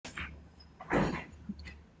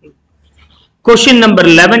Question number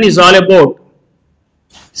 11 is all about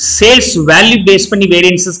sales value based பண்ணி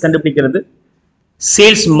variances கண்டுபிடிக்கிறது,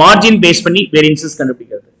 sales margin based பண்ணி variances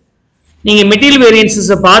கண்டுபிடிக்கிறது. நீங்க material variances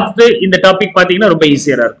பார்த்துட்டு இந்த டாபிக் பாத்தீங்கன்னா ரொம்ப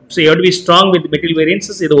ஈஸியா இருக்கும். So you have to be strong with material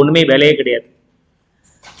variances. இது ஒண்ணுமே வேலையே கிடையாது.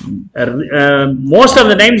 Most of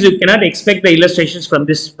the times you cannot expect the illustrations from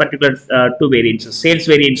this particular two variances, sales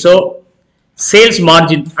variance so sales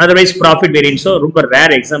margin, otherwise profit variance so ரொம்ப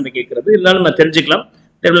rare exam கேக்குறது. இதனால நம்ம தெரிஞ்சுக்கலாம்.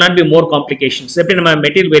 There will not be more complications. எப்படி நம்ம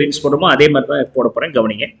material variance போடுறோமோ அதே மாதிரி தான் போட போறேன்,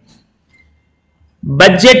 கவனிங்க.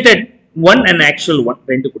 Budgeted one and actual one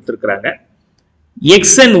ரெண்டு கொடுத்திருக்காங்க. X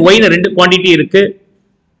and Y ன ரெண்டு குவாண்டிட்டி இருக்கு.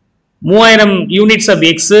 3000 units of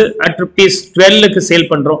X at rupees 12 க்கு சேல்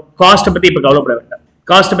பண்றோம். காஸ்ட் பத்தி இப்ப கவலைப்பட வேண்டாம்.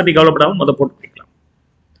 காஸ்ட் பத்தி கவலைப்படாம முத போட்டு வைக்கலாம்.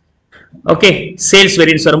 ஓகே, சேல்ஸ்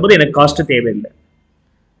வேரியன்ஸ் வரும்போது எனக்கு காஸ்ட் தேவையில்லை.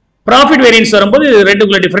 ப்ராஃபிட் வேரியன்ஸ் வரும்போது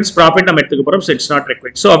ரெண்டுக்குள்ள டிஃபரன்ஸ் ப்ராஃபிட் நம்ம எடுத்துக்க போறோம். So it's not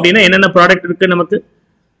required. So அப்படினா என்னென்ன ப்ராடக்ட் இருக்கு நமக்கு?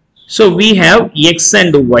 So we have X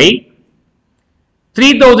and Y,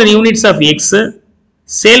 3000 units of X,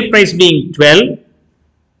 sale price being 12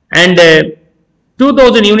 and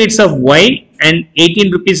 2000 units of Y and 18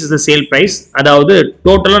 rupees is the sale price. அதாவது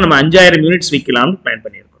டோட்டலா நம்ம 5000 யூனிட்ஸ் விற்கலாம்னு பிளான்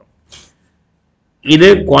பண்ணியிருக்கோம். இது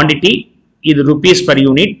குவாண்டிட்டி, இது rupees per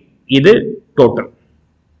unit, இது total.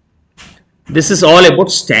 This is all about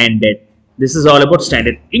standard. This is all about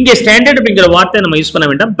standard. இங்க standard அப்படிங்கிற வார்த்தை நம்ம யூஸ் பண்ண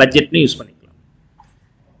வேண்டாம், பட்ஜெட்னு யூஸ் பண்ணிக்கலாம்.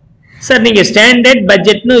 சார் நீங்க ஸ்டாண்டர்ட்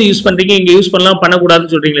பட்ஜெட்னு யூஸ் பண்றீங்க, இங்க யூஸ் பண்ணலாம்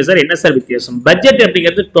பண்ணக்கூடாதுன்னு சொல்றீங்களா சார், என்ன சார் வித்தியாசம்? பட்ஜெட்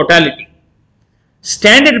அப்படிங்கிறது டோட்டாலிட்டி,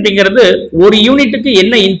 ஸ்டாண்டர்ட் அப்படிங்கிறது ஒரு யூனிட்டுக்கு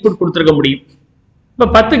என்ன இன்புட் கொடுத்துருக்க முடியும். இப்போ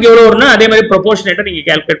 10க்கு எவ்வளோ வரும்னா அதே மாதிரி ப்ரொபோர்ஷனேட்டாக நீங்கள்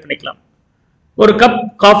கால்குலேட் பண்ணிக்கலாம். ஒரு கப்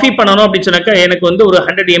காஃபி பண்ணணும் அப்படின்னு சொன்னாக்கா எனக்கு வந்து ஒரு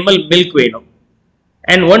 100 ml மில்க் வேணும்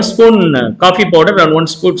and 1 spoon coffee powder and 1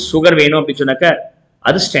 spoon sugar வேணும் அப்படின்னு சொன்னாக்கா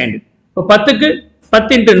அது ஸ்டாண்டர்ட். இப்போ 10க்கு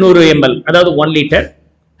 10 × 100 ml அதாவது 1 liter,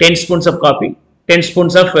 10 spoons of coffee, 10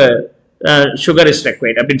 spoons of sugar is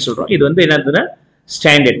required அப்படின்னு சொல்றோம். இது வந்து என்னதுன்னா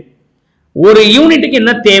ஸ்டாண்டர்ட். ஒரு யூனிட்டுக்கு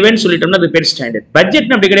என்ன தேவைன்னு சொல்லிட்டோம்னா அது பேர் ஸ்டாண்டர்ட்.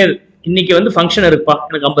 பட்ஜெட் அப்படி கிடையாது. இன்னைக்கு வந்து ஃபங்க்ஷன் இருக்குப்பா,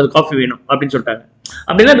 எனக்கு 50 காஃபி வேணும் அப்படின்னு சொல்லிட்டாங்க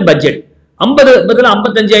அப்படின்னா அது பட்ஜெட். 50 பதில்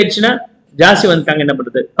 55 ஆயிடுச்சுன்னா ஜாஸ்தி வந்துட்டாங்க, என்ன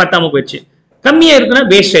பண்றது, பத்தாம போயிடுச்சு. கம்மியா இருக்குன்னா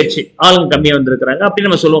வேஸ்ட் ஆயிடுச்சு, ஆளுங்க கம்மியா வந்திருக்கிறாங்க அப்படின்னு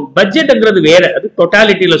நம்ம சொல்லுவோம். பட்ஜெட்ங்கிறது வேற, அது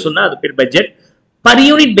டோட்டாலிட்டியில சொன்னா அது பேர் பட்ஜெட். பர்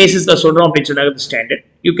யூனிட் பேசிஸ்ல சொல்றோம் அப்படின்னு சொன்னாங்க standard.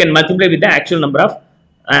 You can multiply with the actual number of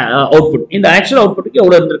output. இந்த ஆக்சுவல் அவுட்புட்டுக்கு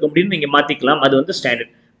எவ்வளவு இருந்திருக்க முடியும்னு நீங்க மாத்திக்கலாம், அது வந்து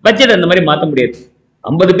ஸ்டாண்டர்ட். பட்ஜெட் அந்த மாதிரி மாத்த முடியாது.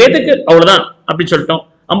 50 பேருக்கு அவ்வளவுதான் அப்படின்னு சொல்லிட்டோம்,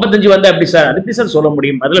 55 வந்து அப்படி சார், அது எப்படி சார் சொல்ல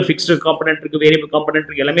முடியும்? அதுல ஃபிக்ஸ்டு காம்பனன்ட் இருக்கு, வேரியபிள் காம்பனன்ட்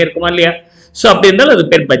இருக்கு, எல்லாமே இருக்குமா இல்லையா? ஸோ அப்படி இருந்தாலும் அது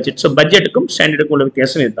பேர் பட்ஜெட். ஸோ பட்ஜெட்டுக்கும் ஸ்டாண்டர்டுக்கும் உள்ள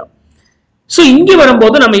வித்தியாசம் இதுதான். ஸோ இங்கே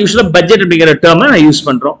வரும்போது நம்ம யூஸ்வலா பட்ஜெட் அப்படிங்கிற டேர்மை யூஸ்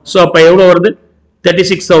பண்றோம். ஸோ அப்ப எவ்வளவு வருது?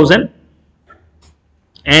 36,000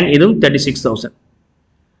 அண்ட் இதுவும் 36,000.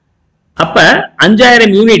 அப்ப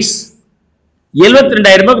 5000 யூனிட்ஸ்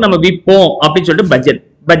 72,000 ரூபாய்க்கு நம்ம விற்போம் அப்படின்னு சொல்லிட்டு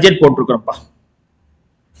பட்ஜெட் போட்டிருக்கிறோம்ப்பா.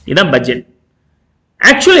 இதுதான் பட்ஜெட்.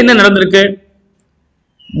 ஆக்சுவல் என்ன நடந்திருக்கு?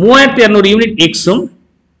 3200 யூனிட் எக்ஸும்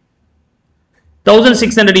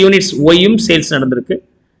 1600 யூனிட்ஸ் ஒய்யும் சேல்ஸ் நடந்திருக்கு.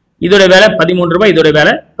 இதோட வேலை 13 ரூபாய், இதோட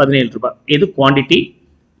வேலை 17 ரூபாய். இது குவாண்டிட்டி,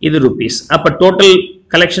 இது ருபீஸ். அப்ப டோட்டல்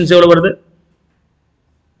கலெக்ஷன்ஸ் எவ்வளவு வருது?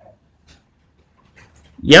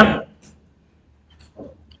 யா,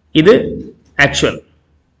 இது ஆக்சுவல்.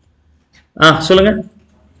 சொல்லுங்க.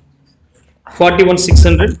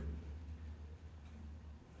 41,600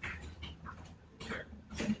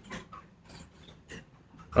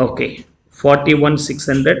 okay,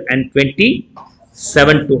 41,600 and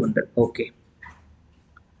 27,200. okay,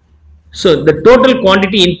 so the total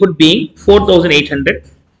quantity input being 4,800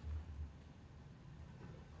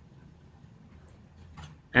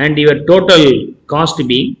 and your total cost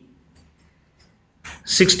being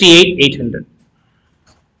 68,800.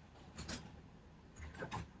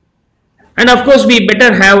 And of course we better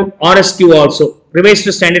have RSQ also, revised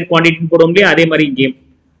standard quantity போடுவோம்லையா, அதே மாதிரி கேம்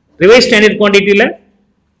revised standard quantity ல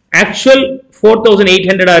actual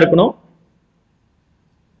 4,800 இருக்கணும்.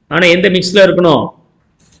 ஆனா எந்த மிக்ஸ்ல இருக்கணும்?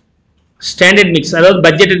 Standard mix, அதாவது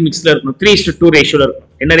budgeted மிக்ஸ்ல இருக்கணும். 3:2 ரேஷியோல இருக்கணும்.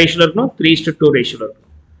 என்ன ரேஷியோல இருக்கணும்? 3:2 ரேஷியோல இருக்கணும்.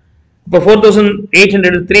 இப்போ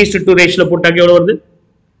 4,800 3:2 ரேஷியோல போட்டாக்க எவ்வளவு வருது?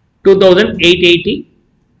 2,880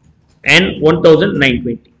 and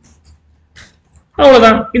 1,920.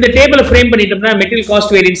 அவ்வளவுதான். இந்த டேபிளை ஃப்ரேம் பண்ணிட்டோம்னா மெட்டீரியல்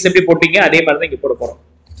காஸ்ட் வேரியன்ஸ் எப்படி போட்டீங்க அதே மாதிரி தான் இங்க போட போறோம்.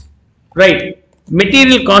 ரைட்,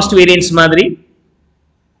 மெட்டீரியல் காஸ்ட் வேரியன்ஸ் மாதிரி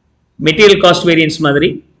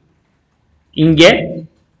இங்க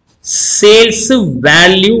சேல்ஸ்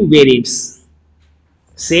வேல்யூ வேரியன்ஸ்,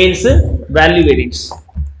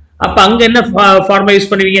 அப்ப அங்க என்ன ஃபார்முலா யூஸ்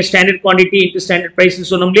பண்ணுவீங்க? Standard quantity into standard price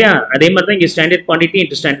சொன்னோம் இல்லையா, அதே மாதிரி தான் இங்க standard quantity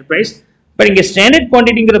into standard price. But இங்க ஸ்டாண்டர்ட்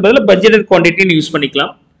குவாண்டிட்டிங்கிற பதிலா பட்ஜெட்டட் குவாண்டிட்டின்னு யூஸ்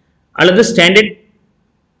பண்ணிக்கலாம், அல்லது ஸ்டாண்டர்ட்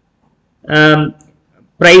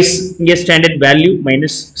price இங்க standard value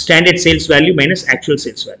minus standard sales value minus actual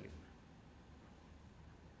sales value.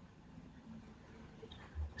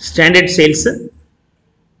 Standard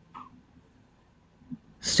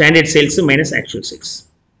sales minus actual sales.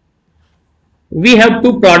 We have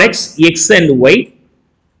two products X and Y.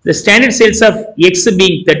 The standard sales of X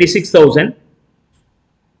being 36,000,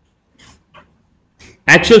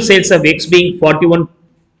 actual sales of X being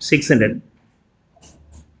 41,600.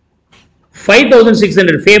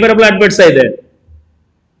 5,600 favorable adverse either.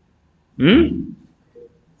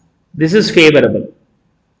 This is favorable.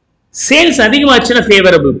 Sales அதிகமாச்சுனா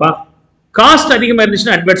favorable பா. Cost அதிகமா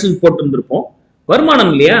இருந்துச்சுனா adverse போட்டுருந்திருப்போம்.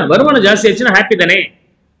 வருமானம் இல்லையா? வருமானம் ஜாஸ்தி ஆச்சுனா happy தானே?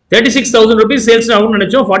 36,000 rupees sales ஆகும்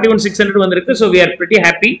நினைச்சோம் 41,600 வந்திருக்கு. So we are pretty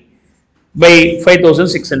happy by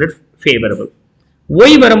 5,600 favorable.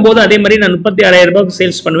 Y வரும்போது அதே மாதிரி நான் 36,000 ரூபாய்க்கு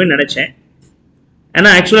சேல்ஸ் பண்ணுவேன்னு நினைச்சேன். ஆனா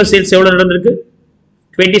ஆக்சுவலா சேல்ஸ் எவ்வளவு நடந்திருக்கு?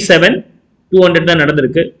 27,200 தான்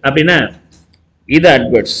நடந்திருக்கு. அப்படின்னா இது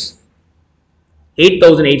அட்வர்ட்ஸ்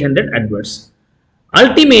 8,800 அட்வர்ட்ஸ்.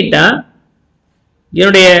 அல்டிமேட்டா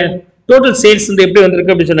என்னுடைய டோட்டல் சேல்ஸ் வந்து எப்படி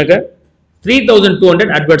வந்திருக்கு அப்படி சொன்னாக்க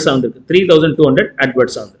 3,200 அட்வர்ட்ஸ் வந்திருக்கு. 3,200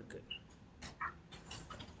 அட்வர்ட்ஸ் வந்திருக்கு.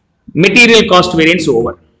 Material cost variance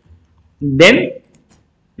over. Then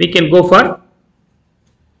we can go for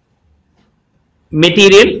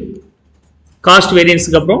material cost variance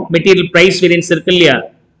க்கு அப்புறம் material price variance இருக்கு இல்லையா?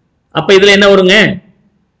 அப்ப இதுல என்ன வருங்க?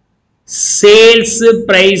 sales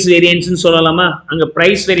price variance னு சொல்லலாமா? அங்க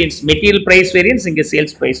price variance material price variance இங்க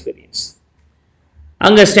sales price variance.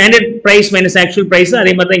 அங்க standard price minus actual price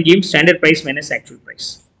அதே மாதிரி தான் இங்கேயும் standard price minus actual price.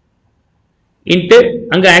 into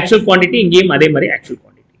அங்க actual quantity இங்கேயும் அதே மாதிரி actual quantity.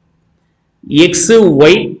 X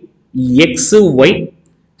Y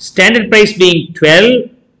standard price being 12,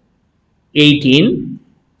 18,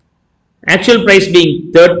 actual price being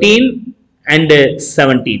 13 and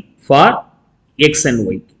 17 for X and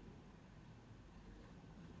Y.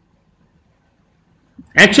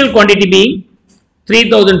 Actual quantity being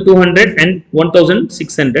 3,200 and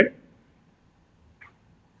 1,600.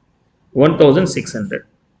 1,600.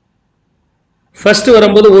 First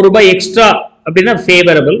வரும்போது 1 ரூபாய் எக்ஸ்ட்ரா அப்படின்னா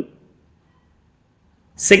favorable.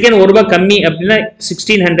 Second 1 ரூபாய் கம்மி அப்படின்னா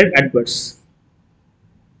 1,600 adverse.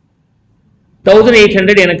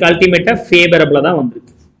 1,800 எனக்கு அல்டிமேட்டா favorable தான்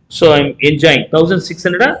வந்திருக்கு. So I am enjoying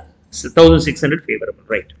 1,600 favorable,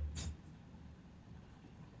 right?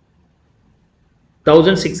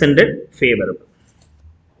 1,600 favorable.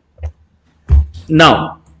 Now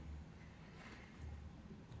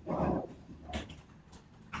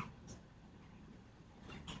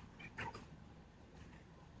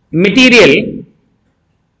material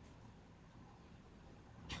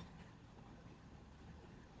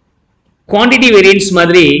quantity variance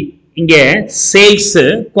மாதிரி இங்க sales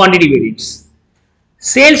quantity variance.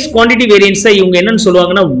 Sales quantity variance இவங்க என்னன்னு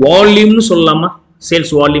சொல்லுவாங்கன்னா volume னு சொல்லலாமா?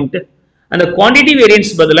 Sales volume ட்டு. அந்த quantity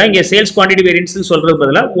variance பதிலா இங்க sales quantity variance னு சொல்றது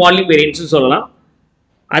பதிலா volume variance னு சொல்லலாம்.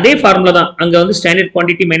 அதே ஃபார்முலா தான். அங்க வந்து standard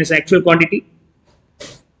quantity minus actual quantity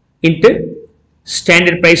into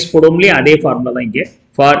standard price போடுவோம்ல அதே ஃபார்முலா தான் இங்க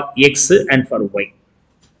for X and for Y.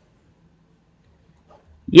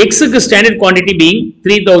 X க்கு standard quantity being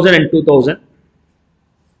 3,000 and 2,000.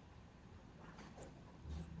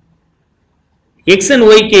 X and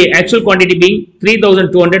Y க்கு actual quantity being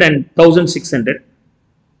 3,200 and 1,600.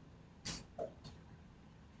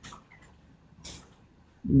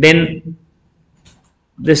 Then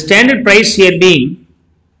the standard price here being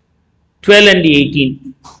 12 and 18.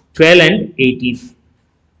 12 and 18.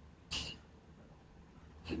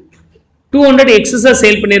 200 excess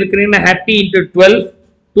sale பண்ணிருக்கீங்கன்னா happy into 12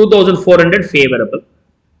 2,400 favorable.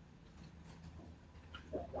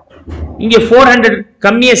 இங்க 400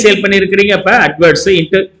 கம்மியா sale பண்ணிருக்கீங்க அப்ப adverse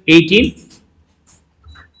into 18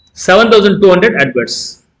 7,200 adverse.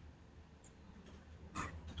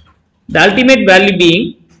 The ultimate value being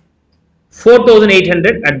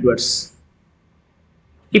 4,800 adverse.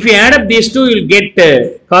 If you add up these two, you will get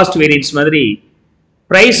cost variance மாதிரி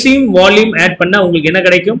pricing volume add பண்ணா உங்களுக்கு என்ன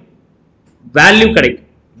கிடைக்கும்? Value கிடைக்கும்.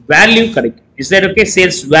 Value கிடைக்கும். Is that okay?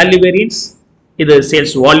 Sales value variance. இது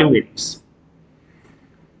sales volume variance.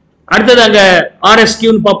 அடுத்தது அங்க RSQ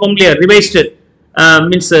னு பாப்போம் இல்லையா? Revised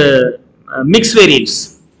means mix variance.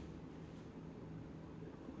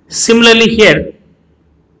 Similarly here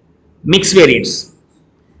mix variance.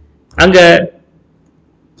 அங்க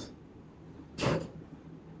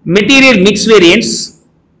material mix variance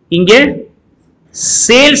இங்க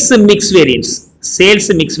sales mix variance. Sales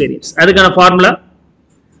mix variance. அதுக்கான formula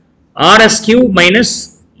RSQ minus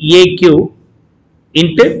AQ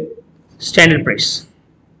into standard price.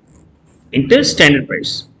 Into standard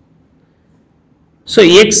price. So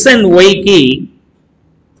X and Y key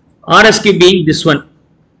RSQ being this one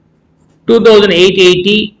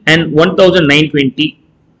 2880 and 1920,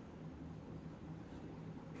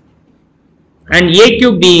 and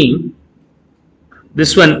AQ being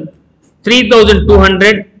this one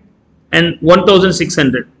 3200 and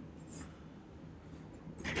 1600.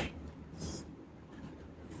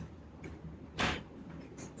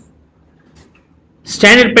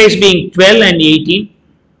 Standard price being 12 and 18.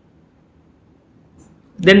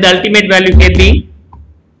 Then the ultimate value can be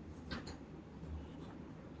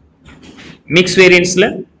mixed variance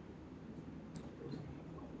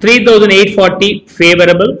 3840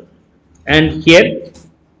 favorable, and here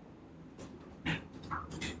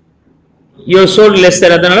you have sold lesser,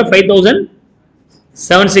 adhanala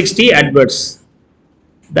 5760 adverse.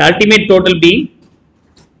 The ultimate total being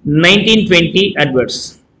 1920 adverse.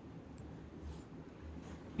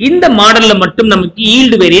 இந்த மாடல்ல மட்டும் நமக்கு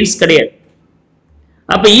yield variance கிடையாது.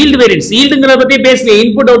 அப்ப yield variance, yieldங்கறத பத்தி பேசல,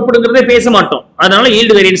 input outputங்கறத பேச மாட்டோம். அதனால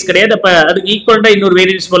yield variance கிடையாது. அப்ப அதுக்கு ஈக்குவலா இன்னொரு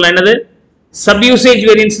variance போடலாம். என்னது? Sub-usage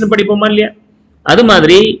variance னு படிப்போமா இல்லையா? அது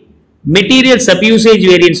மாதிரி material sub-usage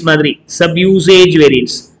variance மாதிரி sub-usage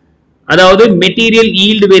variance, அதாவது material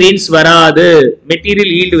yield variance வராது. material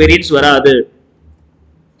yield variance வராது.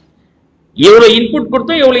 எவ்வளவு இன்புட்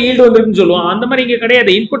கொடுத்தோம் எவ்வளவு yield வந்திருக்குன்னு சொல்லுவோம். அந்த மாதிரி இங்க கிடையாது.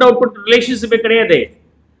 இன்புட் அவுட்புட் ரிலேஷன்ஷிப் கிடையாது.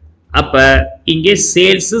 அப்ப இங்க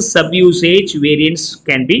sales sub-usage variance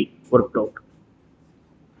can be worked out.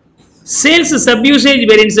 Sales sub-usage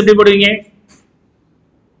variance எப்படி போடுவீங்க?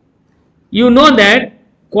 You know that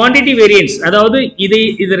quantity variance, அதாவது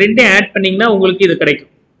இது ரெண்டே ஆட் பண்ணீங்கன்னா உங்களுக்கு இது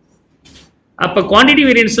கிடைக்கும். அப்ப quantity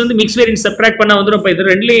variance வந்து mix variance subtract பண்ணா வந்துரும். அப்ப இது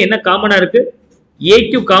ரெண்டுலயும் என்ன காமனா இருக்கு?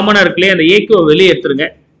 AQ காமனா இருக்குல்ல, அந்த AQ வெளியே எடுத்துருங்க.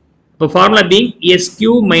 அப்ப formula being SQ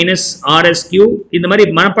minus RSQ. இந்த மாதிரி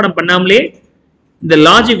மனப்பாடம் பண்ணாமலே இந்த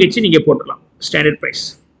லாஜிக் வச்சு நீங்க போட்டுக்கலாம். Standard price,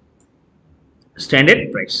 standard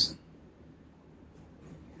price.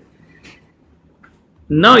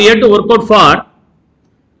 Now you have to work out for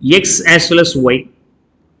X as well as Y.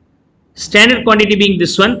 Standard quantity being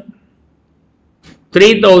this one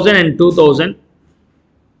 3000 and 2000,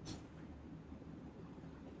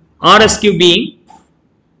 RSQ being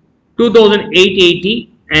 2880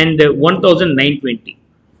 and 1920.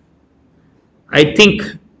 I think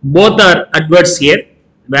both are adverse here,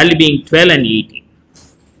 value being 12 and 18.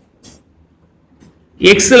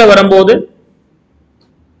 X la varumbodhu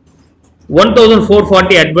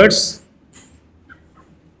 1440 adverse,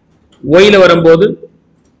 Y la varumbodhu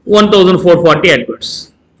 1440 adverse.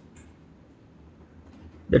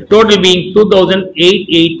 The total being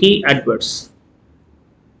 2880 adverse.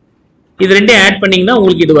 இது ரெண்டே add பண்ணீங்கன்னா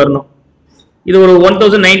உங்களுக்கு இது வரணும். இது ஒரு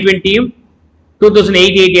 1920 யும்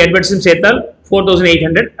 2880 adverse சேர்த்தால்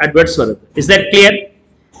 4800 adverse வருது. Is that clear?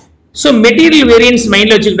 So material variance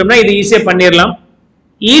மைண்ட்ல வச்சுக்கிட்டோம்னா இது ஈஸியா பண்ணிரலாம்.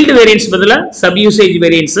 yield variance பதிலா sub usage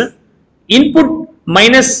variance, input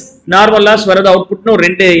minus normal loss வரது அவுட்புட்னு ஒரு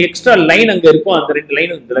ரெண்டு எக்ஸ்ட்ரா லைன் அங்க இருக்கும். அந்த ரெண்டு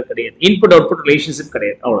லைன் இதுல கிடையாது. இன்புட் அவுட்புட் ரிலேஷன்ஷிப்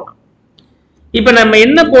கிடையாது. அவ்வளவுதான். இப்போ நம்ம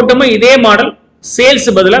என்ன போட்டோமோ இதே மாடல் சேல்ஸ்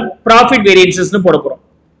பதிலா ப்ராஃபிட் வேரியன்சஸ் போட போறோம்.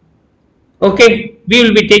 Okay, we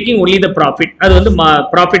will be taking only the profit. அது வந்து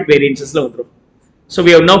profit variances ல வந்துரும். So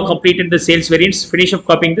we have now completed the sales variance. Finish of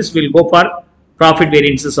copying this, we will go for profit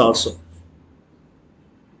variances also.